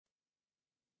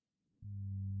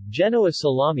Genoa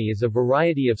salami is a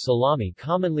variety of salami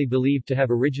commonly believed to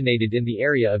have originated in the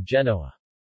area of Genoa.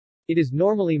 It is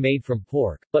normally made from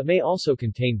pork, but may also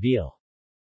contain veal.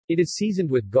 It is seasoned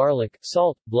with garlic,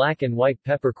 salt, black and white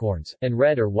peppercorns, and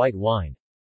red or white wine.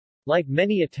 Like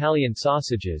many Italian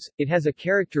sausages, it has a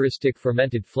characteristic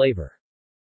fermented flavor.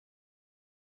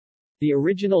 The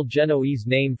original Genoese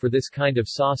name for this kind of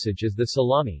sausage is the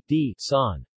salami di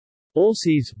san.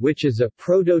 Ulces, which is a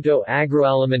prodotto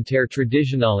agroalimentare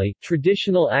tradizionale,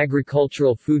 traditional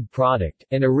agricultural food product,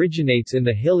 and originates in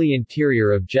the hilly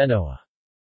interior of Genoa's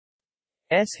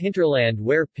hinterland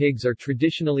where pigs are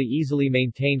traditionally easily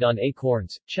maintained on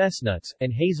acorns, chestnuts,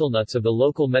 and hazelnuts of the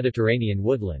local Mediterranean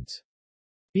woodlands.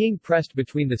 Being pressed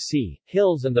between the sea,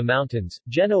 hills and the mountains,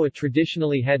 Genoa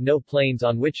traditionally had no plains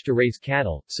on which to raise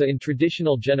cattle, so in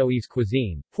traditional Genoese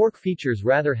cuisine, pork features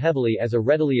rather heavily as a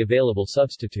readily available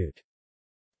substitute.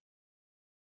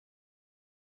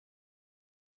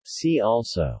 See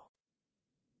also: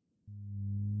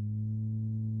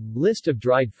 List of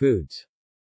dried foods.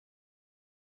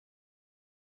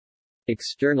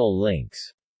 External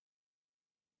links.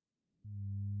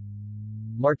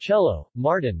 Marcello,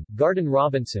 Martin, Garden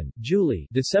Robinson, Julie,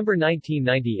 December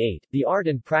 1998, The Art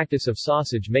and Practice of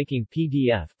Sausage Making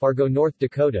PDF, Fargo, North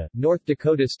Dakota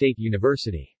State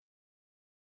University.